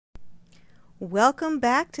Welcome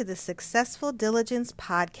back to the Successful Diligence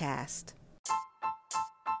podcast.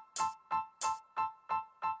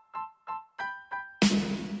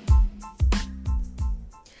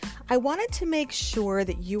 I wanted to make sure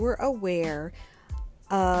that you were aware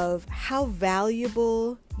of how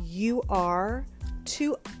valuable you are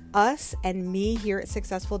to us and me here at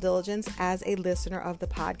Successful Diligence as a listener of the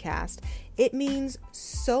podcast. It means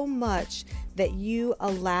so much that you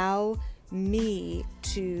allow me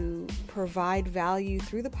to provide value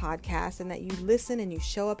through the podcast and that you listen and you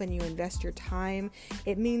show up and you invest your time.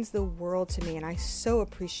 It means the world to me and I so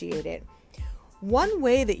appreciate it. One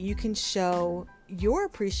way that you can show your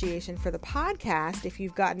appreciation for the podcast, if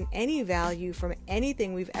you've gotten any value from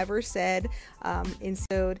anything we've ever said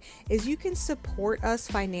is you can support us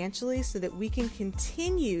financially so that we can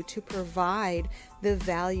continue to provide the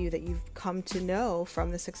value that you've come to know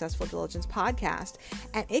from the Successful Diligence podcast.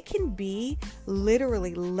 And it can be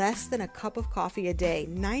literally less than a cup of coffee a day,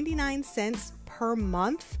 99 cents per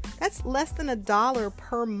month. That's less than $1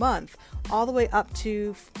 per month, all the way up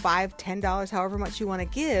to $5, $10, however much you want to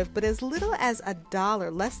give. But as little as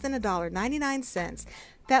 $1, less than $1, 99 cents,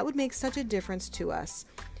 that would make such a difference to us.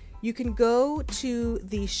 You can go to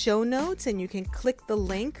the show notes and you can click the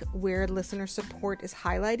link where listener support is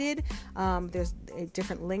highlighted. There's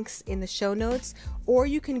different links in the show notes, or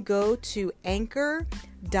you can go to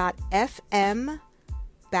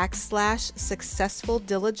anchor.fm/successful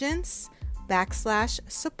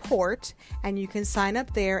diligence/support, and you can sign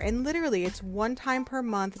up there, and literally it's one time per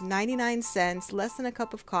month, 99 cents, less than a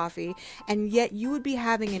cup of coffee, and yet you would be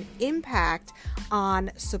having an impact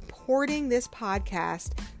on supporting this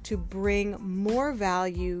podcast to bring more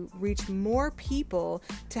value, reach more people,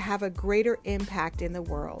 to have a greater impact in the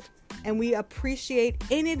world. And we appreciate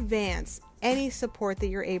in advance any support that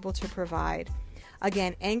you're able to provide.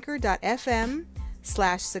 Again,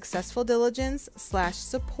 anchor.fm/successful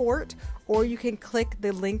diligence/support, or you can click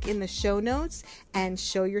the link in the show notes and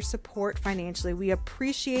show your support financially. We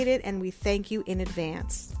appreciate it and we thank you in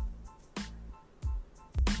advance.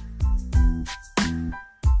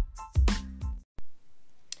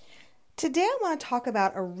 Today I want to talk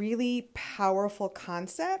about a really powerful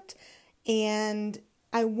concept, and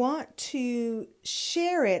I want to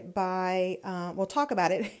share it by, talk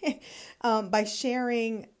about it by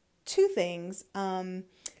sharing two things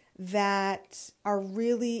that are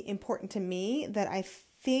really important to me that I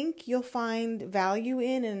think you'll find value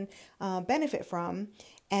in and benefit from.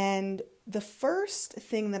 And the first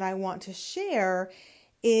thing that I want to share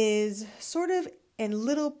is sort of a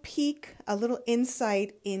little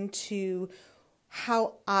insight into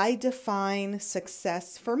how I define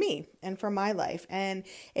success for me and for my life. And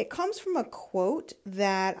it comes from a quote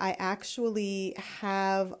that I actually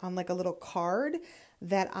have on like a little card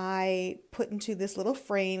that I put into this little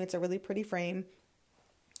frame. It's a really pretty frame.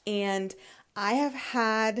 And I have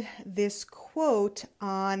had this quote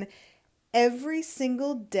on every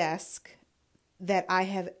single desk that I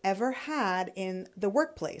have ever had in the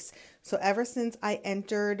workplace. So ever since I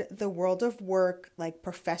entered the world of work, like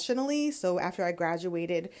professionally, so after I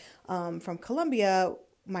graduated from Columbia,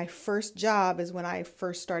 my first job is when I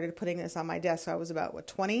first started putting this on my desk. So I was about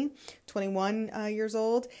 21 years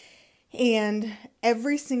old. And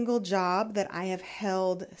every single job that I have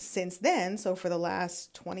held since then, so for the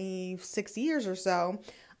last 26 years or so,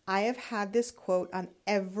 I have had this quote on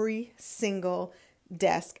every single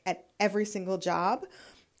desk at every single job.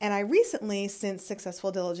 And I recently, since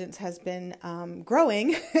Successful Diligence has been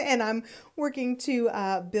growing and I'm working to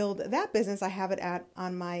build that business, I have it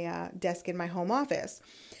on my desk in my home office.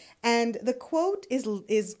 And the quote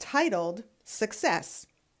is titled Success.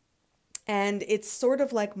 And it's sort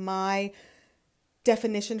of like my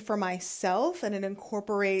definition for myself, and it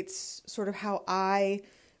incorporates sort of how I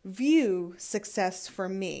view success for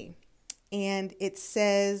me. And it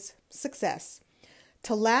says, success: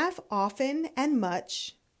 to laugh often and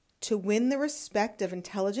much, to win the respect of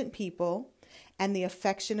intelligent people and the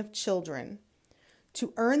affection of children,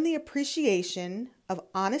 to earn the appreciation of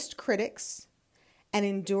honest critics and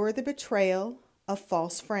endure the betrayal of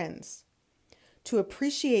false friends, to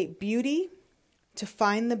appreciate beauty, to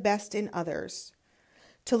find the best in others,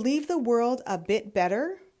 to leave the world a bit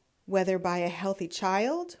better, whether by a healthy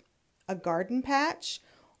child, a garden patch,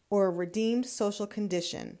 or a redeemed social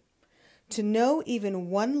condition, to know even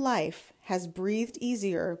one life has breathed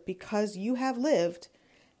easier because you have lived.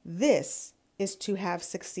 This is to have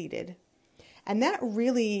succeeded. And that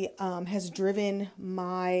really has driven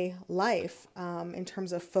my life in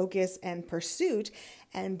terms of focus and pursuit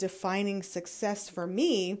and defining success for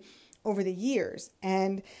me over the years.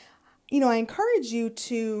 And, I encourage you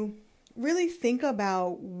to really think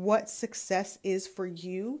about what success is for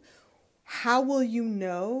you. How will you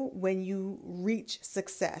know when you reach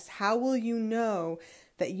success? How will you know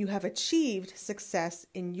that you have achieved success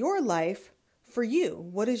in your life for you?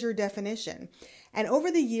 What is your definition? And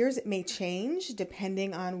over the years, it may change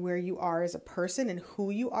depending on where you are as a person and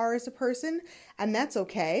who you are as a person. And that's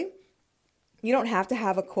okay. You don't have to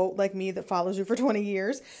have a quote like me that follows you for 20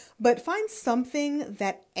 years, but find something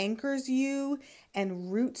that anchors you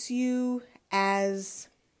and roots you as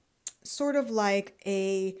sort of like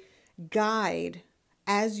a guide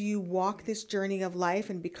as you walk this journey of life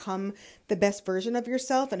and become the best version of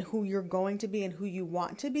yourself and who you're going to be and who you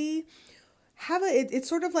want to be. It's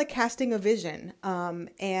sort of like casting a vision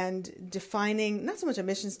and defining, not so much a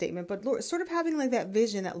mission statement, but sort of having like that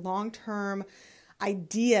vision, that long-term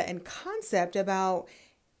idea and concept about,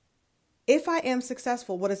 if I am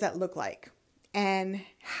successful, what does that look like? And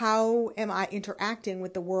how am I interacting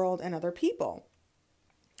with the world and other people?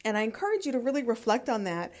 And I encourage you to really reflect on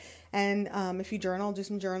that. And if you journal, do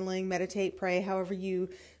some journaling, meditate, pray, however you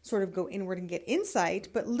sort of go inward and get insight.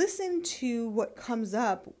 But listen to what comes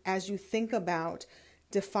up as you think about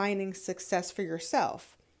defining success for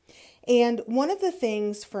yourself. And one of the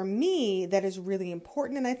things for me that is really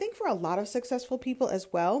important, and I think for a lot of successful people as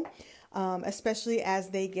well, especially as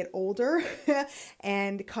they get older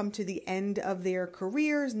and come to the end of their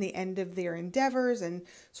careers and the end of their endeavors and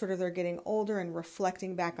sort of they're getting older and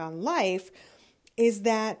reflecting back on life, is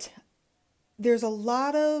that there's a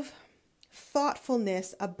lot of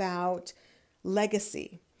thoughtfulness about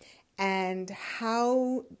legacy and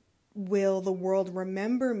how will the world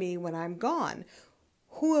remember me when I'm gone?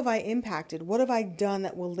 Who have I impacted? What have I done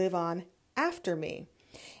that will live on after me?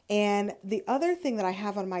 And the other thing that I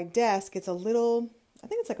have on my desk, it's a little, I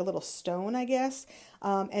think it's like a little stone, I guess.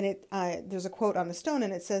 And there's a quote on the stone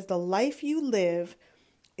and it says, "The life you live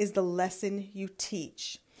is the lesson you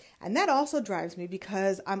teach." And that also drives me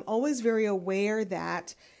because I'm always very aware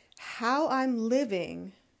that how I'm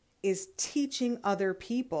living is teaching other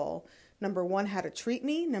people, number one, how to treat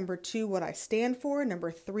me, number two, what I stand for,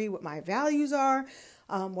 number three, what my values are,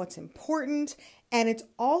 what's important. And it's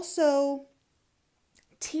also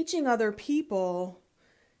teaching other people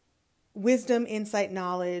wisdom, insight,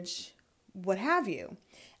 knowledge, what have you.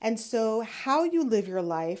 And so how you live your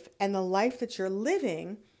life and the life that you're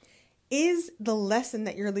living is the lesson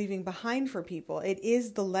that you're leaving behind for people. It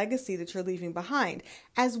is the legacy that you're leaving behind,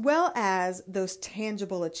 as well as those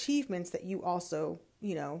tangible achievements that you also,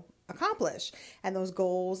 accomplish and those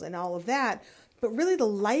goals and all of that. But really the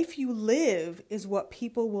life you live is what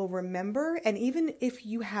people will remember. And even if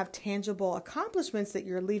you have tangible accomplishments that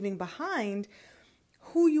you're leaving behind,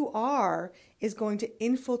 who you are is going to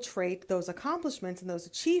infiltrate those accomplishments and those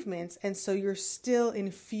achievements. And so you're still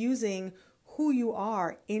infusing who you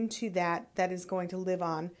are into that is going to live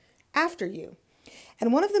on after you.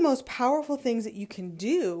 And one of the most powerful things that you can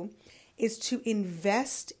do is to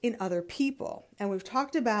invest in other people. And we've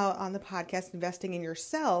talked about on the podcast investing in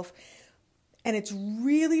yourself. And it's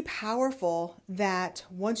really powerful that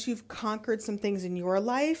once you've conquered some things in your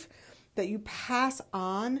life, that you pass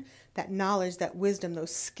on that knowledge, that wisdom,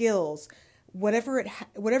 those skills, whatever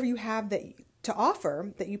you have to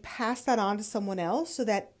offer, that you pass that on to someone else so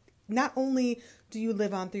that not only do you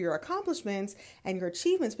live on through your accomplishments and your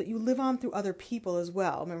achievements, but you live on through other people as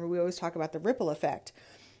well. Remember, we always talk about the ripple effect.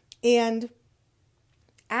 And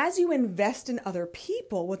as you invest in other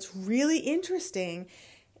people, what's really interesting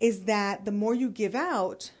is that the more you give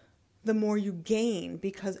out, the more you gain,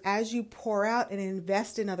 because as you pour out and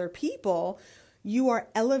invest in other people, you are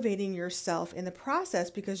elevating yourself in the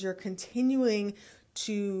process because you're continuing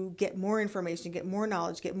to get more information, get more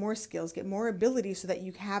knowledge, get more skills, get more ability so that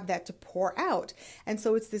you have that to pour out. And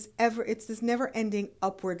so it's this never-ending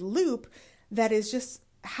upward loop that is just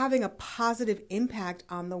having a positive impact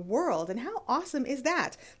on the world. And how awesome is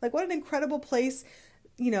that? Like, what an incredible place,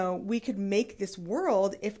 we could make this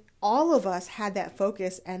world if all of us had that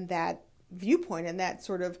focus and that viewpoint and that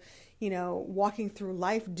sort of, walking through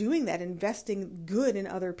life, doing that, investing good in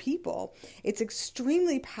other people. It's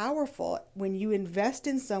extremely powerful when you invest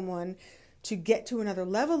in someone to get to another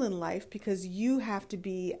level in life, because you have to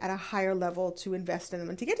be at a higher level to invest in them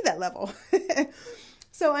and to get to that level.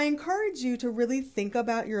 So I encourage you to really think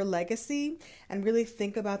about your legacy and really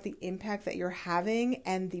think about the impact that you're having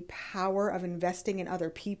and the power of investing in other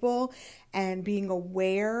people and being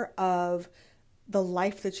aware of the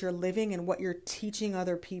life that you're living and what you're teaching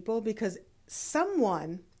other people, because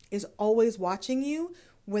someone is always watching you,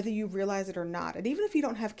 whether you realize it or not. And even if you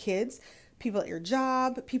don't have kids, people at your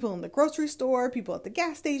job, people in the grocery store, people at the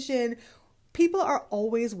gas station, People are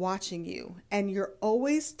always watching you, and you're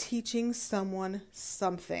always teaching someone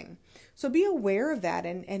something. So be aware of that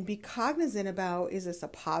and be cognizant about, is this a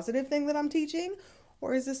positive thing that I'm teaching?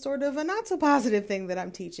 Or is this sort of a not so positive thing that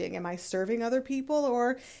I'm teaching? Am I serving other people,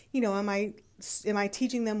 or, am I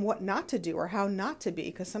teaching them what not to do or how not to be?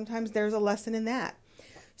 Because sometimes there's a lesson in that.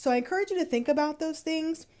 So I encourage you to think about those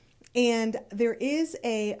things. And there is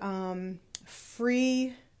a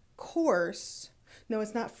free course. No,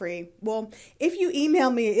 it's not free. Well, if you email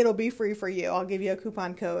me, it'll be free for you. I'll give you a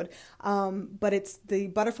coupon code. But it's the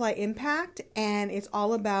Butterfly Impact, and it's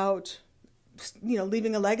all about,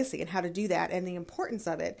 leaving a legacy and how to do that and the importance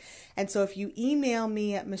of it. And so if you email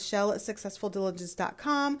me at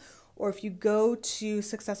michelle@successfuldiligence.com, or if you go to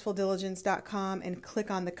successfuldiligence.com and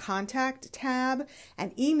click on the contact tab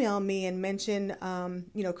and email me and mention,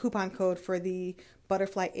 coupon code for the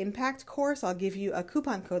Butterfly Impact course, I'll give you a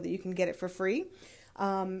coupon code that you can get it for free.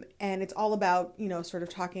 And it's all about, sort of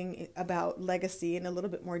talking about legacy in a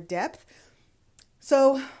little bit more depth.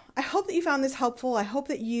 So I hope that you found this helpful. I hope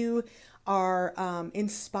that you are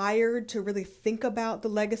inspired to really think about the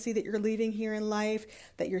legacy that you're leaving here in life,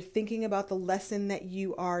 that you're thinking about the lesson that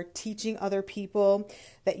you are teaching other people,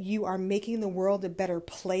 that you are making the world a better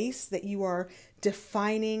place, that you are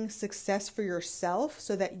defining success for yourself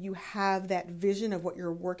so that you have that vision of what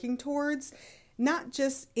you're working towards, not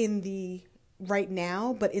just in the right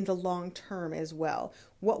now, but in the long term as well.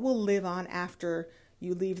 What will live on after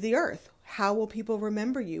you leave the earth? How will people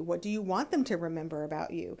remember you? What do you want them to remember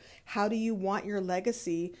about you? How do you want your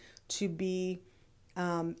legacy to be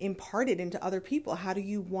imparted into other people? How do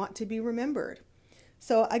you want to be remembered?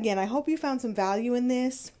 So again, I hope you found some value in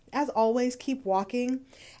this. As always, keep walking.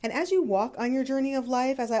 And as you walk on your journey of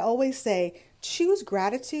life, as I always say, choose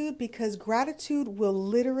gratitude, because gratitude will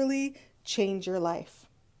literally change your life.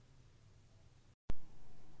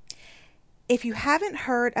 If you haven't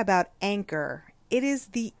heard about Anchor, it is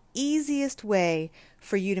the easiest way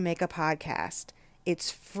for you to make a podcast.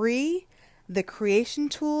 It's free. The creation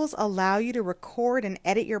tools allow you to record and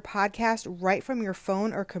edit your podcast right from your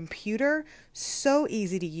phone or computer. So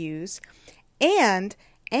easy to use. And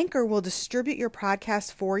Anchor will distribute your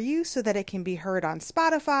podcast for you so that it can be heard on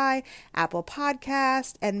Spotify, Apple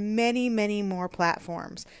Podcasts, and many, many more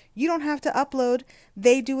platforms. You don't have to upload.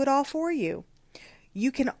 They do it all for you. You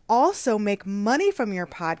can also make money from your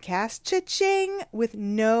podcast, cha-ching, with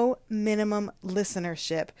no minimum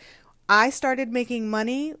listenership. I started making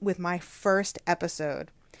money with my first episode.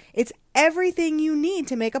 It's everything you need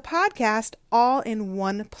to make a podcast all in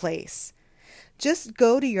one place. Just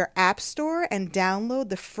go to your app store and download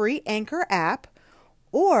the free Anchor app,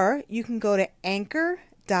 or you can go to anchor.fm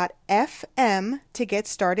to get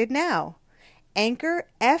started now. Anchor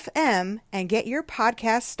FM and get your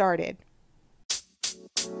podcast started.